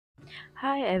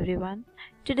Hi everyone.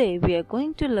 Today we are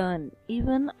going to learn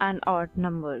even and odd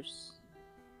numbers.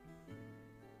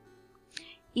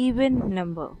 Even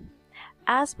number.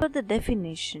 As per the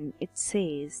definition, it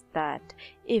says that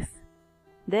if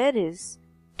there is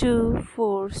 2,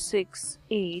 4, 6,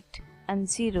 8 and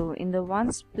 0 in the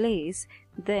ones place,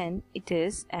 then it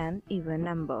is an even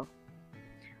number.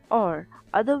 Or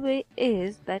other way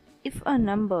is that if a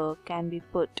number can be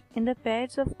put in the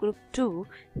pairs of group 2,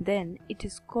 then it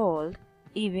is called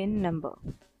even number.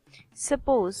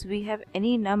 Suppose we have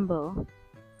any number,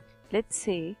 let's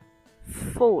say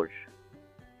 4.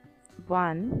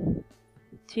 1,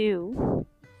 2,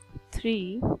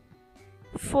 3,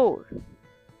 4.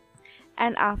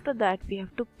 And after that we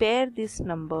have to pair this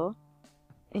number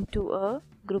into a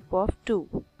group of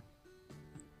 2.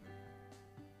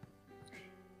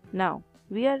 Now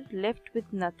we are left with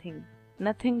nothing.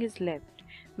 Nothing is left.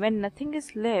 When nothing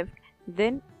is left,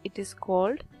 then it is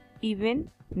called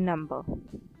even number.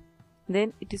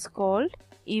 Then it is called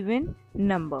even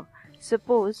number.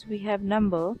 Suppose we have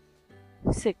number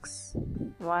 6.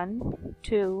 1,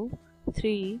 2,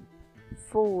 3,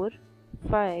 4,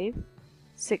 5,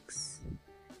 6.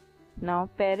 Now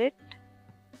pair it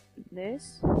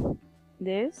this,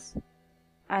 this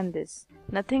and this.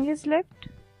 Nothing is left.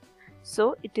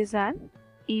 So it is an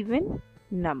even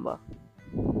number.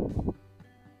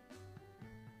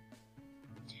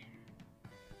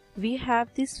 We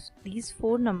have these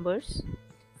 4 numbers.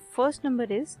 First number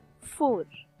is 4.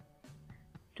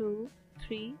 2,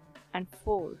 3 and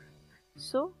 4.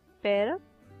 So pair up.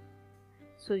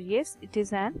 So yes, it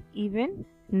is an even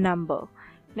number.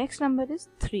 Next number is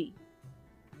 3.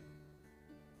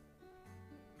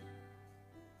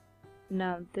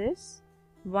 Now this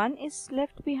 1 is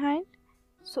left behind,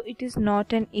 so it is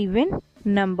not an even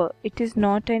number. It is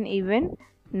not an even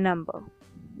number.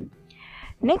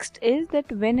 Next is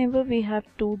that whenever we have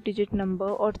 2-digit number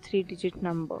or 3-digit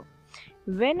number,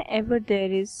 whenever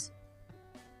there is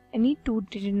any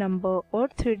 2-digit number or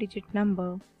 3-digit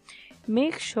number,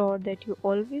 make sure that you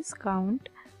always count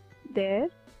their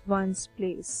ones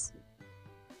place.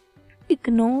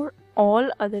 Ignore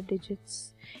all other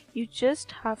digits. You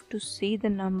just have to see the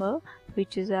number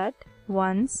which is at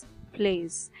ones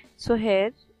place. So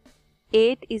here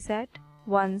 8 is at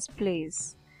ones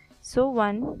place. So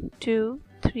 1, 2,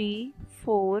 3,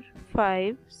 4,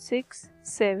 5, 6,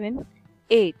 7,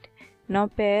 8. Now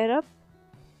pair up.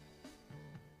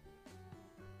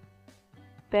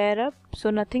 Pair up. So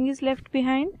nothing is left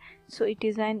behind. So it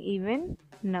is an even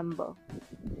number.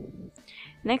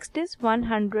 Next is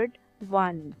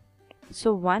 101.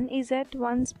 So 1 is at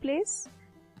ones place.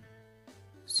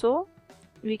 So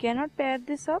we cannot pair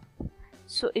this up.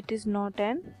 So it is not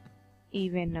an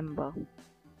even number.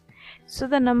 So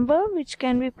the number which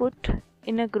can be put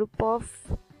in a group of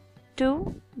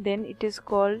 2, then it is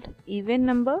called even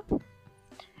number.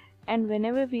 And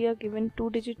whenever we are given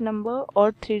 2-digit number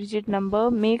or 3-digit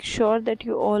number, make sure that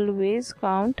you always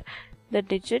count the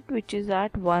digit which is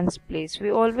at ones place.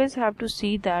 We always have to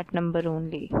see that number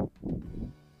only.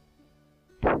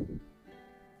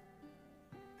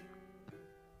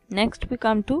 Next we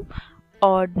come to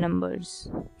odd numbers.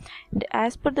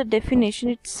 As per the definition,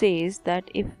 it says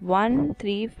that if 1,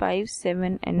 3, 5,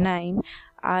 7 and 9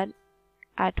 are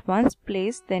at ones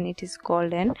place, then it is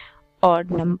called an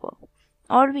odd number.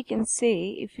 Or we can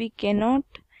say if we cannot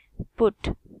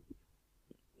put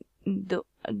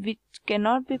which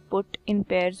cannot be put in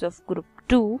pairs of group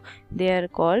 2, they are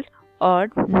called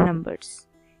odd numbers.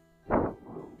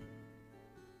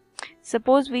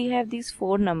 Suppose we have these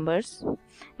 4 numbers,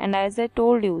 and as I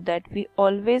told you that we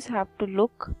always have to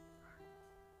look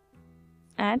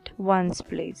at ones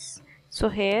place. So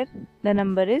here the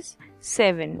number is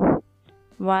 7.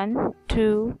 1,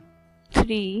 2,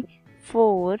 3,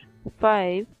 4,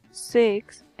 5,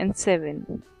 6 and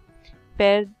 7.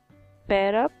 Pair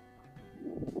up.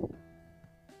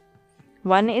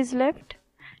 1 is left,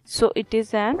 so it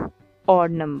is an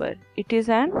odd number. It is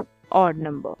an odd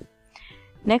number.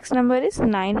 Next number is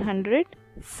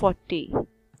 940.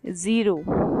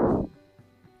 0.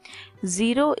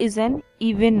 0 is an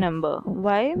even number.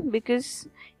 Why? Because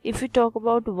if we talk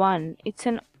about 1, it's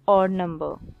an odd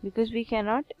number because we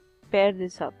cannot pair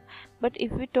this up. But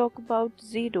if we talk about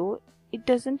 0, it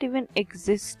doesn't even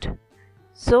exist.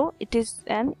 So it is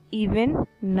an even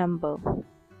number.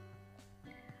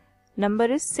 Number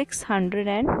is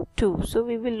 602. So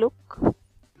we will look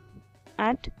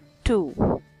at 2.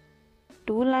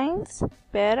 2 lines,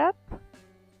 pair up,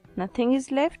 nothing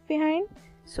is left behind,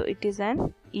 so it is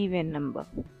an even number.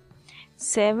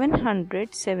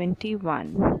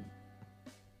 771.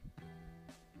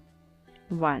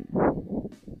 1.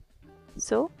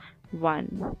 So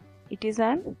 1. It is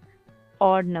an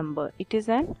odd number. It is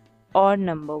an odd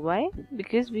number. Why?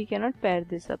 Because we cannot pair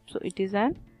this up. So it is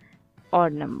an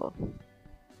odd number.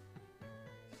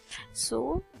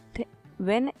 So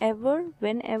whenever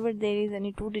there is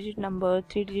any 2-digit number,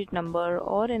 3-digit number,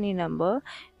 or any number,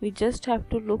 we just have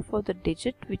to look for the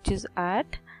digit which is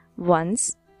at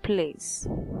ones place.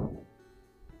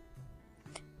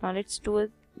 Now let's do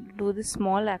this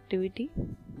small activity.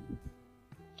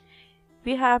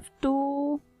 We have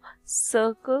to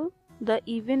circle the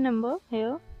even number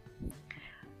here.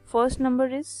 First number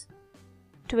is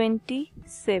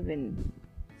 27.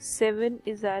 7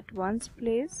 is at ones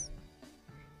place.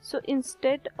 So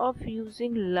instead of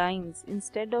using lines,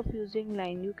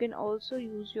 you can also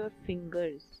use your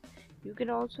fingers.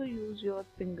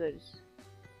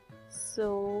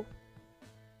 So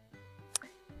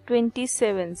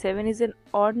 27. 7 is an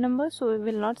odd number, so we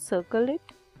will not circle it.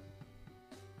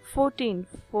 14.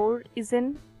 4 is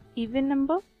an even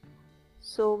number,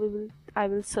 so I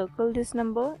will circle this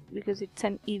number because it's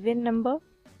an even number.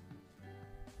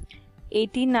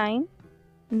 89.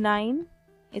 9.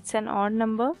 It's an odd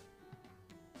number.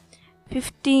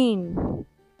 15.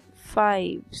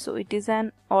 5. So it is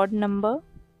an odd number.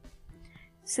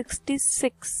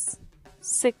 66.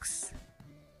 6.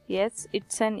 Yes,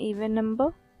 it's an even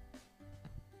number.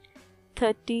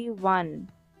 31.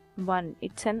 1.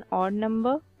 It's an odd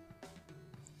number.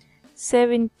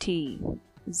 70.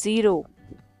 0.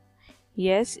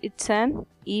 Yes, it's an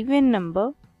even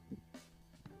number.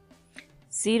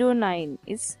 09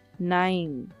 is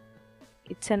 9.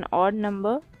 It's an odd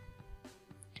number.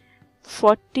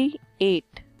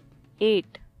 48.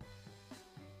 8.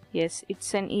 Yes,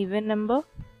 it's an even number.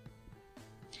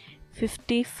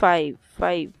 55.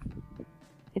 5.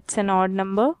 It's an odd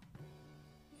number.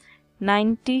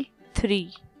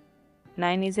 93.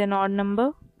 9 is an odd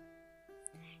number.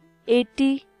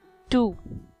 82.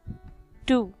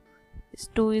 2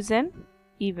 is an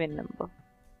even number.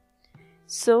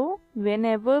 So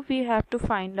whenever we have to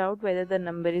find out whether the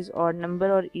number is odd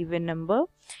number or even number,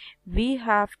 we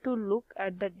have to look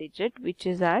at the digit which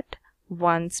is at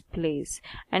ones place,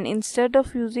 and instead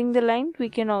of using the line we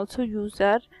can also use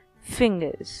our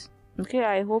fingers. Okay,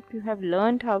 I hope you have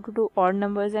learned how to do odd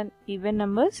numbers and even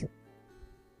numbers.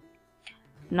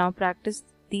 Now practice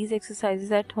these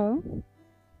exercises at home.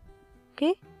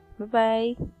 Okay, bye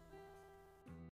bye.